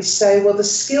tree and we say, well, the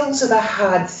skills are the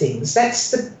hard things.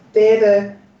 That's the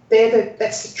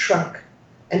trunk,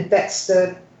 and that's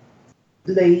the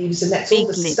leaves, and that's all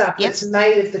the stuff that's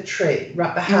made of the tree,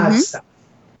 right? The hard stuff.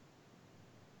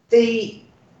 The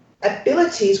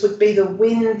abilities would be the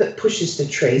wind that pushes the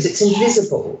trees. It's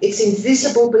invisible. It's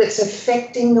invisible, but it's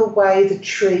affecting the way the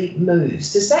tree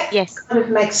moves. Does that kind of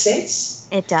make sense?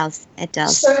 It does. It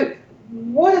does. So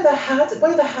what are the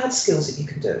hard skills that you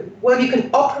can do? Well, you can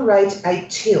operate a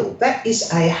till. That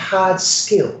is a hard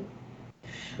skill.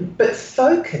 But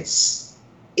focus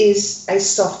is a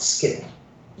soft skill.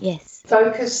 Yes.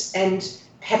 Focus and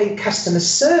having customer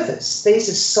service, these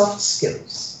are soft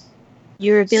skills.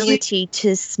 Your ability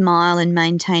to smile and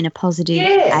maintain a positive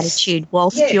attitude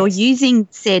whilst you're using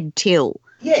said till.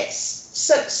 Yes.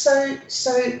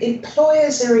 So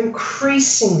employers are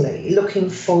increasingly looking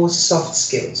for soft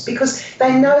skills because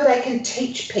they know they can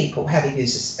teach people how to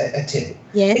use a till.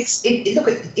 Yes.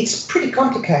 It's pretty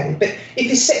complicated, but if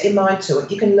you set your mind to it,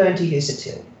 you can learn to use a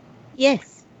till.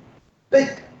 Yes.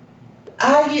 But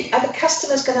are the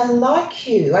customers going to like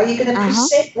you? Are you going to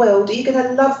present well? Are you going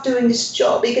to love doing this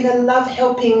job? Are you going to love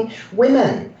helping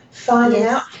women Find an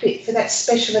Yes. outfit for that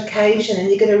special occasion, and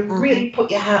you're going to really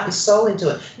put your heart and soul into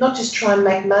it. Not just try and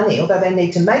make money, although they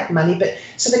need to make money, but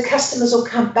so the customers will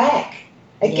come back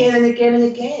again and again and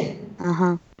again.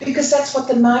 Because that's what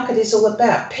the market is all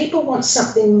about. People want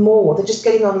something more. They're just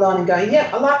getting online and going, yeah,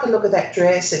 I like the look of that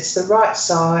dress. It's the right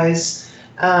size.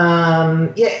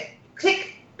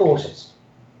 Click, bought it.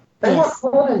 They want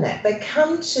more than that. They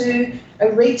come to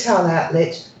a retail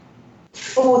outlet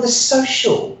for the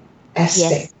social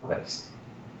aspect of it.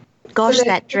 Gosh,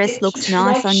 that dress looks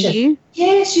nice on you.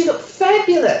 Yes, you look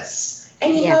fabulous.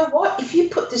 And you know what? If you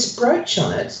put this brooch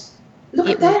on it, look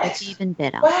at that. Looks even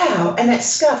better. Wow. And that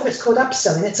scarf, and it's called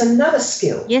upselling. It's another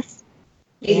skill. Yes.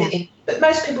 But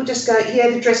most people just go,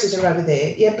 the dresses are over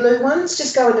there. Yeah, blue ones,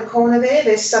 just go in the corner there.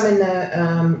 There's some in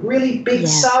the really big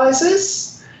sizes.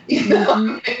 You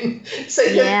know? So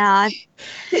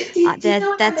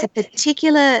that's a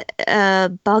particular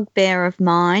bugbear of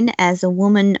mine as a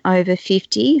woman over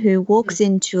 50 who walks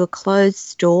into a clothes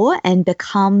store and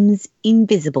becomes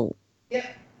invisible. Yeah.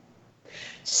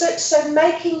 So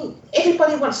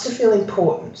everybody wants to feel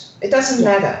important. It doesn't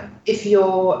matter if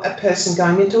you're a person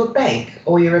going into a bank,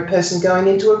 or you're a person going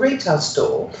into a retail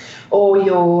store, or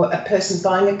you're a person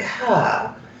buying a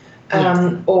car,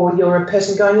 or you're a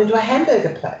person going into a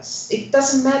hamburger place. It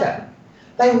doesn't matter.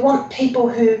 They want people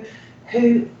who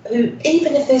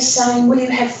even if they're saying, will you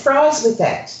have fries with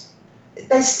that?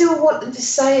 They still want them to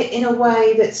say it in a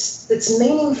way that's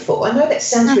meaningful. I know that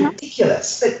sounds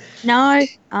ridiculous, but no,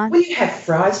 will you have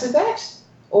fries with that?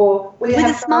 Or will you with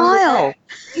have a smile?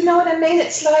 You know what I mean?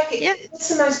 It's like it's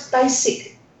the most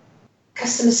basic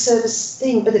customer service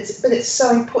thing, but it's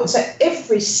so important. So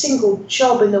every single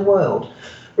job in the world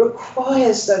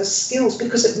requires those skills,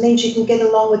 because it means you can get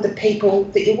along with the people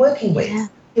that you're working with.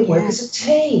 You work as a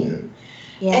team.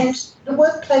 And the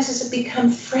workplaces have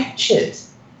become fractured,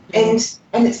 and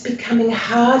it's becoming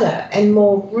harder and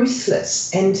more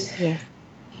ruthless. And,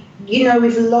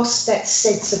 we've lost that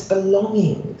sense of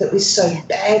belonging that we so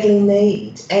badly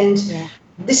need. And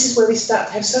this is where we start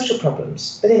to have social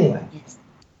problems. But anyway.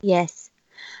 Yes.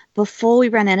 Before we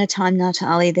run out of time,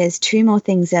 Natalie, there's two more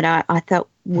things that I thought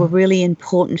were really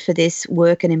important for this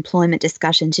work and employment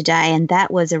discussion today, and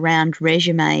that was around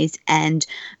resumes and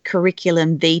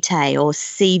curriculum vitae, or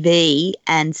CV,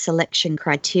 and selection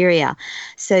criteria.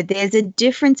 So there's a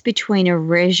difference between a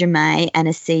resume and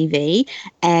a CV,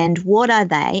 and what are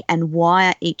they and why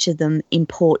are each of them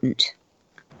important?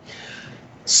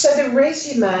 So the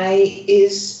resume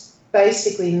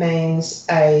basically means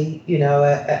I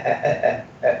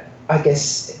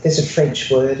guess there's a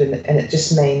French word, and it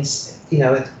just means,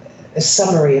 a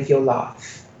summary of your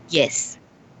life. Yes.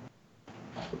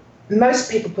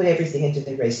 Most people put everything into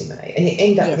their resume, and you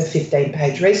end up with a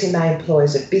 15-page resume.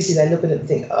 Employers are busy. They look at it and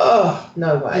think, oh,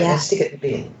 no way. They stick it in the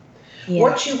bin. Yeah.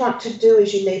 What you want to do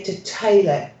is you need to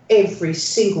tailor every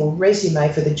single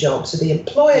resume for the job, so the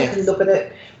employer can look at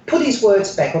it, put his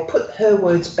words back, or put her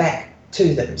words back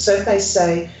to them. So if they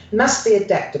say, must be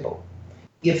adaptable,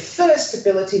 your first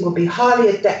ability will be highly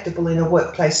adaptable in a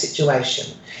workplace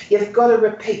situation. You've got to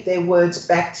repeat their words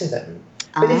back to them.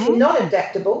 But if you're not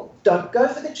adaptable, don't go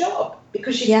for the job,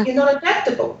 because you're not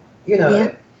adaptable,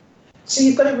 So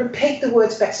you've got to repeat the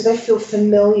words back so they feel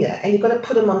familiar, and you've got to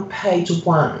put them on page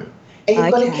 1. And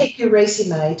you've got to keep your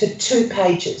resume to 2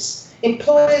 pages.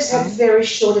 Employers have very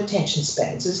short attention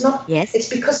spans. It's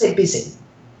because they're busy.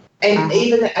 And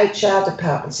even the HR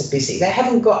departments are busy. They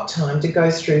haven't got time to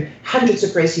go through hundreds of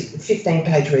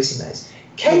 15-page resumes.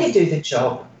 Can you do the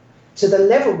job to the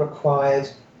level required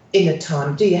in the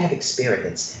time? Do you have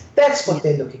experience? That's what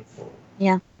they're looking for.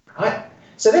 Yeah. Right?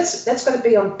 So that's got to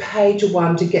be on page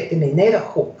 1 to get them in. They're the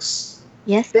hooks.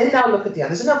 Yes. Then they'll look at the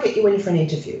others, and they'll get you in for an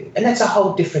interview. And that's a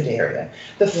whole different area.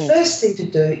 The first thing to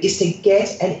do is to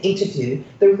get an interview.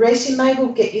 The resume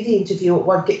will get you the interview. It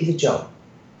won't get you the job.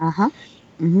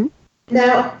 Mm-hmm.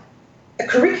 Now, a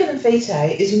curriculum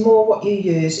vitae is more what you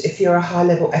use if you're a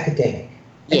high-level academic.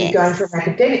 And you're going for an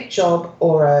academic job,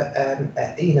 or a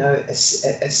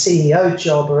CEO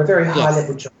job, or a very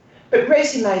high-level job. But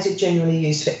resumes are generally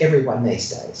used for everyone these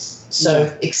days,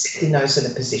 except in those sort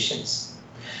of positions.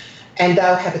 And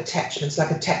they'll have attachments,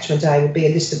 like attachment A would be a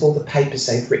list of all the papers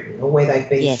they've written, or where they've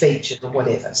been featured, or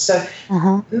whatever. So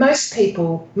most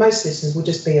listeners will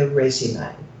just be a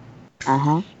resume.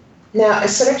 Now, a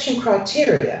selection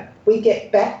criteria, we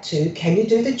get back to, can you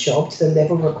do the job to the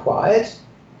level required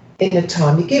in the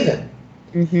time you're given?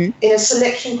 In a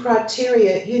selection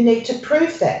criteria, you need to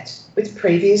prove that with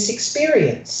previous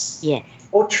experience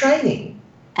or training.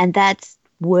 And that's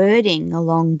wording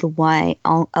along the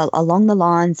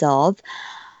lines of,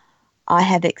 I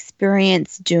have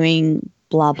experience doing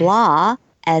blah, blah,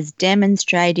 as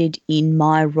demonstrated in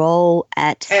my role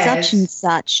at such and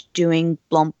such doing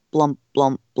blomp, blomp,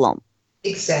 blomp, blomp.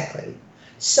 Exactly.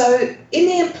 So in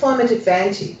the Employment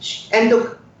Advantage, and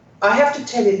look, I have to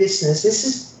tell you, listeners, this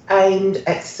is aimed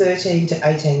at 13 to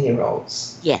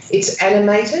 18-year-olds. Yes. It's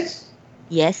animated.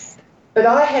 Yes. But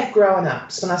I have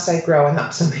grown-ups. When I say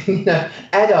grown-ups, I mean,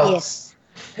 adults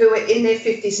who are in their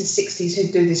 50s and 60s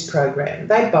who do this program.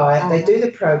 They buy it, they do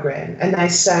the program, and they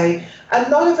say, a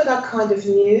lot of it I kind of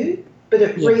knew, but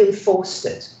it reinforced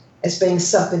it as being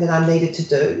something that I needed to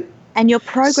do. And your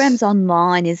program's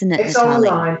online, isn't it, It's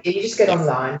Natalia? online. You just get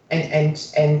online and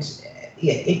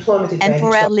Employment Advantage. And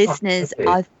for our listeners,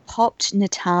 I've popped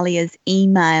Natalia's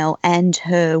email and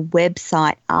her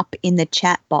website up in the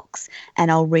chat box,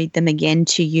 and I'll read them again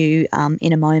to you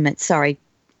in a moment. Sorry,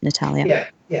 Natalia.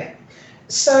 Yeah.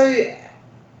 So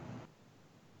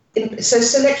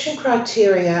selection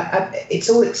criteria, it's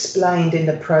all explained in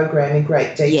the program in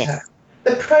great detail. Yes.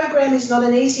 The program is not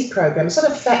an easy program. It's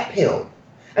not a fat pill.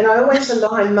 And I always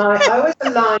align my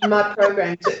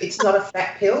program to it's not a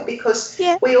fat pill, because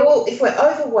we all, if we're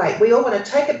overweight, we all want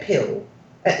to take a pill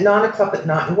at 9 o'clock at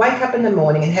night and wake up in the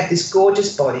morning and have this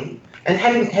gorgeous body and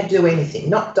haven't had to do anything,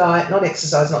 not diet, not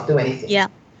exercise, not do anything. Yeah.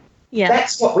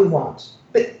 That's what we want.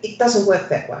 But it doesn't work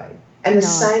that way. And the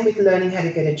same with learning how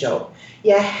to get a job.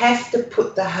 You have to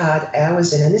put the hard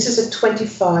hours in. And this is a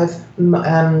 25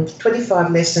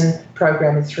 lesson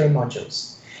program in 3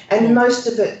 modules. And most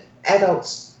of it,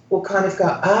 adults will kind of go,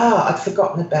 I'd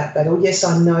forgotten about that, or yes,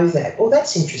 I know that, or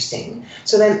that's interesting.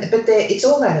 So then, but it's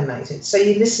all animated. So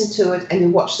you listen to it and you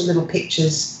watch the little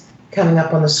pictures coming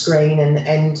up on the screen, and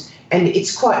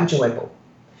it's quite enjoyable.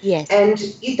 Yes. And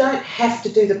you don't have to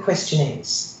do the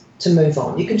questionnaires to move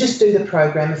on. You can just do the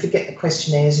program and forget the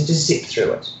questionnaires and just zip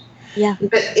through it. Yeah.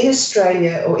 But in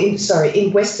Australia,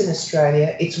 in Western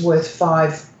Australia, it's worth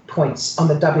 5 points on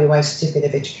the WA Certificate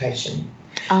of Education.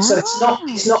 So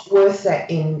it's not worth that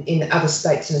in other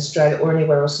states in Australia or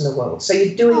anywhere else in the world. So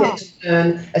you're doing it to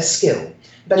learn a skill.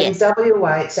 But in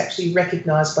WA, it's actually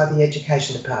recognised by the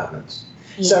Education Department.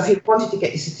 Yes. So if you wanted to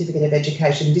get your Certificate of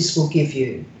Education, this will give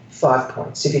you 5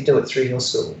 points if you do it through your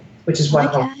school, which is one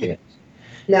whole unit.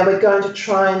 Now we're going to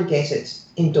try and get it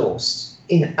endorsed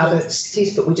in other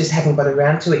cities, but we just haven't got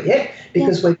around to it yet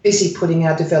because we're busy putting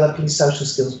our Developing Social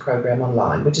Skills program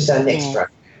online, which is our next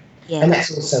program. Yeah. And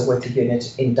that's also worth a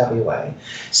unit in WA.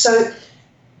 So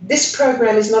this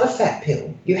program is not a fat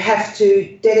pill. You have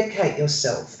to dedicate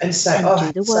yourself and say,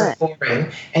 it's so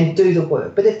boring, and do the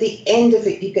work. But at the end of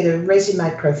it, you get a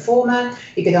resume pro forma,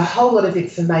 you get a whole lot of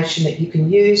information that you can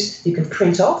use, you can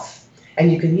print off,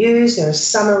 and you can use. There are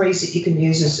summaries that you can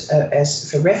use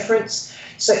as for reference.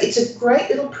 So it's a great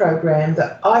little program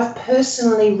that I've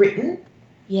personally written.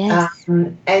 Yes.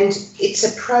 And it's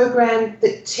a program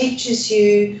that teaches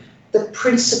you the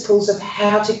principles of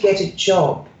how to get a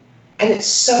job. And it's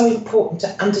so important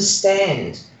to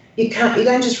understand. You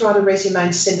don't just write a resume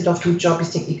and send it off to a job you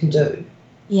think you can do.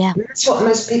 Yeah. And that's what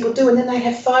most people do. And then they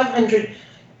have 500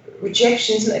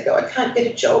 rejections and they go, I can't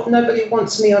get a job. Nobody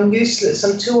wants me. I'm useless.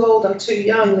 I'm too old. I'm too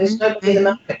young. There's nobody in the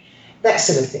market. That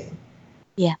sort of thing.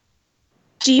 Yeah.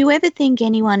 Do you ever think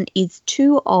anyone is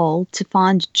too old to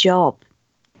find a job?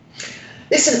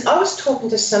 Listen, I was talking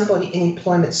to somebody in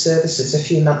employment services a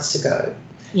few months ago,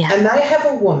 and they have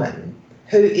a woman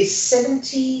who is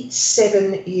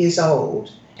 77 years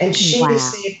old, and she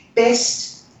is their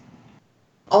best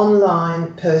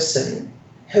online person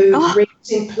who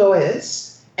reads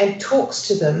employers and talks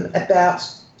to them about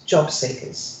job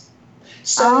seekers.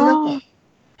 So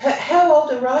how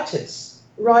old are writers?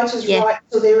 Writers write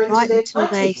till they're into their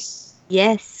 20s.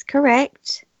 Yes,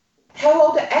 correct. How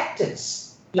old are actors?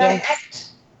 They act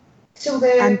till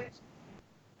they're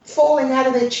falling out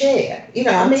of their chair.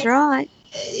 That's right.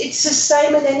 It's the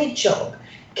same in any job.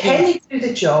 Can you do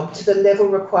the job to the level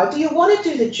required? Do you want to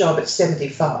do the job at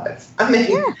 75? I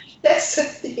mean, that's the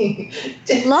thing.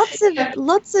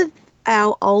 Lots of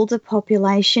our older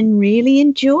population really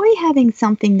enjoy having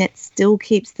something that still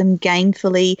keeps them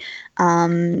gainfully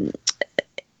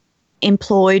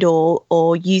employed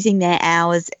or using their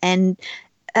hours. And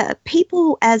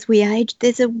people, as we age,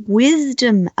 there's a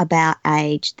wisdom about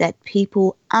age that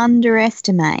people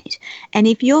underestimate. And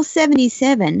if you're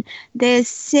 77, there's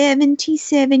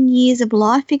 77 years of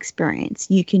life experience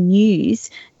you can use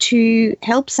to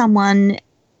help someone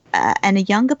and a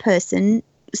younger person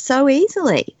so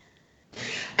easily.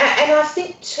 And I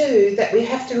think, too, that we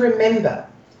have to remember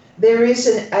there is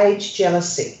an age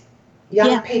jealousy.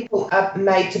 Young people are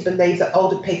made to believe that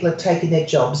older people are taking their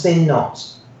jobs. They're not.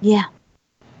 Yeah.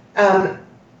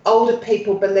 Older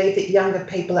people believe that younger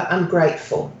people are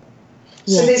ungrateful.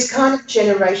 So there's kind of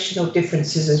generational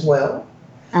differences as well.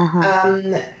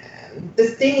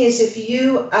 The thing is, if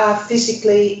you are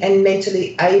physically and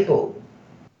mentally able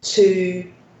to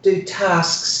do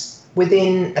tasks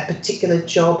within a particular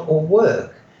job or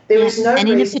work, there is no reason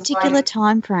in a particular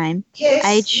time frame,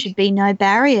 age should be no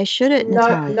barrier, should it,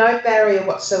 Natalia? No barrier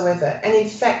whatsoever. And in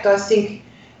fact, I think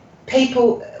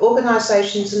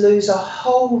organisations lose a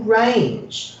whole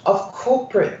range of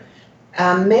corporate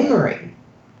memory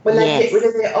when they get rid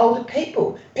of their older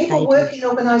people. People work in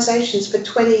organisations for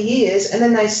 20 years and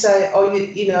then they say, oh,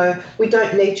 you know, we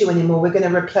don't need you anymore, we're going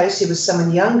to replace you with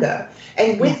someone younger.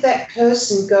 And with that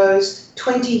person goes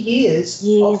 20 years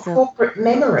of corporate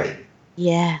memory.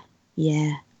 Yeah.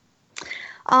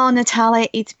 Oh, Natalia,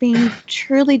 it's been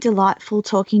truly delightful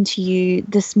talking to you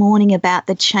this morning about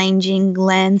the changing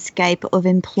landscape of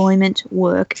employment,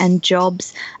 work and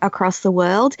jobs across the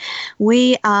world.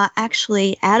 We are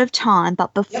actually out of time,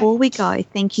 but before we go,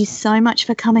 thank you so much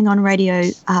for coming on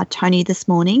Radio Tony this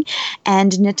morning.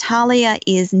 And Natalia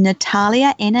is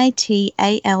Natalia,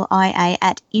 Natalia,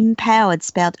 at Empowered,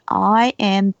 spelled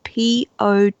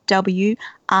IMPOWRD.com.au,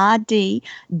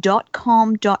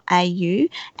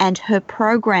 and her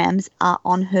programs are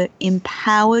on her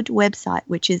Empowered website,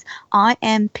 which is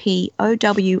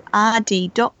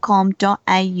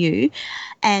IMPOWRD.com.au.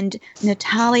 And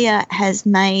Natalia has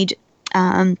made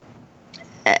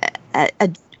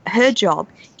her job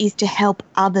is to help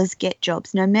others get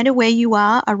jobs. No matter where you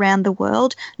are around the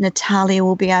world, Natalia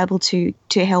will be able to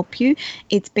help you.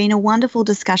 It's been a wonderful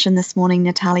discussion this morning,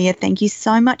 Natalia. Thank you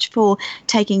so much for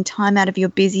taking time out of your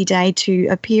busy day to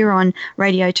appear on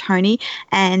Radio Tony,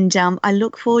 and I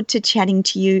look forward to chatting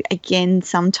to you again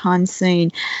sometime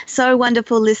soon. So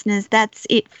wonderful, listeners. That's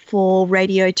it for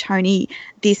Radio Tony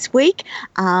this week.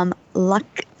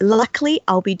 Luckily,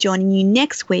 I'll be joining you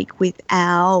next week with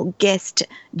our guest,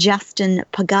 Justin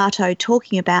Pagato,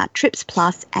 talking about Trips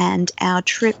Plus and our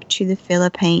trip to the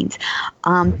Philippines.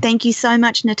 Thank you so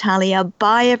much, Natalia.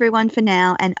 Bye, everyone, for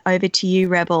now, and over to you,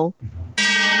 Rebel.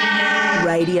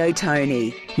 Radio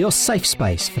Tony. Your safe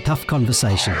space for tough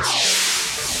conversations.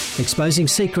 Exposing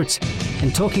secrets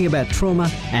and talking about trauma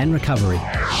and recovery.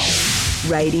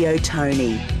 Radio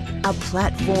Tony. A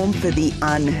platform for the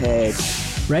unheard.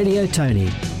 Radio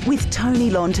Tony. With Tony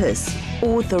Lontis,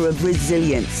 author of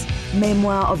Resilience,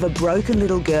 memoir of a broken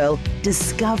little girl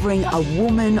discovering a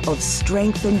woman of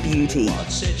strength and beauty.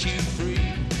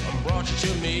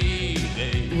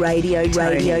 Radio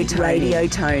Tony.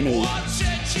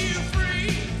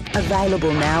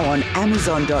 Available now on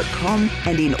Amazon.com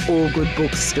and in all good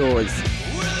bookstores.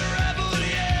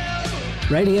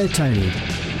 Radio Tony.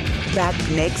 Back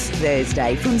next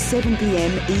Thursday from 7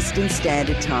 p.m. Eastern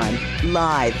Standard Time,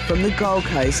 live from the Gold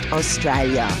Coast,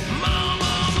 Australia.